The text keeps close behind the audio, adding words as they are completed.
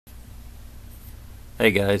Hey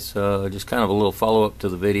guys, just kind of a little follow-up to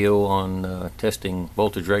the video on testing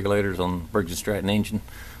voltage regulators on Briggs Stratton engine.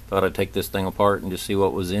 Thought I'd take this thing apart and just see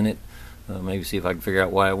what was in it. Maybe see if I can figure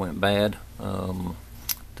out why it went bad.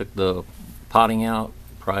 Took the potting out,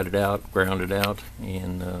 pried it out, ground it out,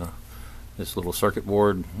 and this little circuit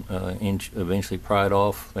board eventually pried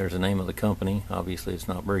off. There's the name of the company. Obviously it's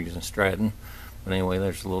not Briggs Stratton, but anyway,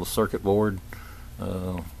 there's the little circuit board.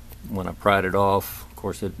 When I pried it off, of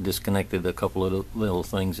course it disconnected a couple of little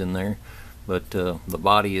things in there, but the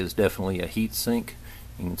body is definitely a heat sink.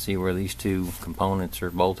 You can see where these two components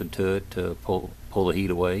are bolted to it to pull the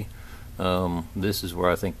heat away. This is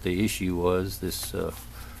where I think the issue was. This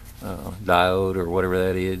diode or whatever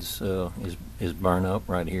that is burned up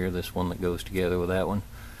right here, this one that goes together with that one.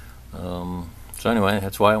 So anyway,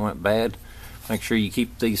 that's why it went bad. Make sure you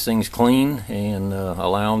keep these things clean and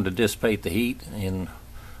allow them to dissipate the heat, and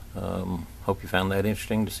hope you found that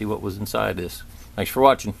interesting to see what was inside this. Thanks for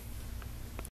watching.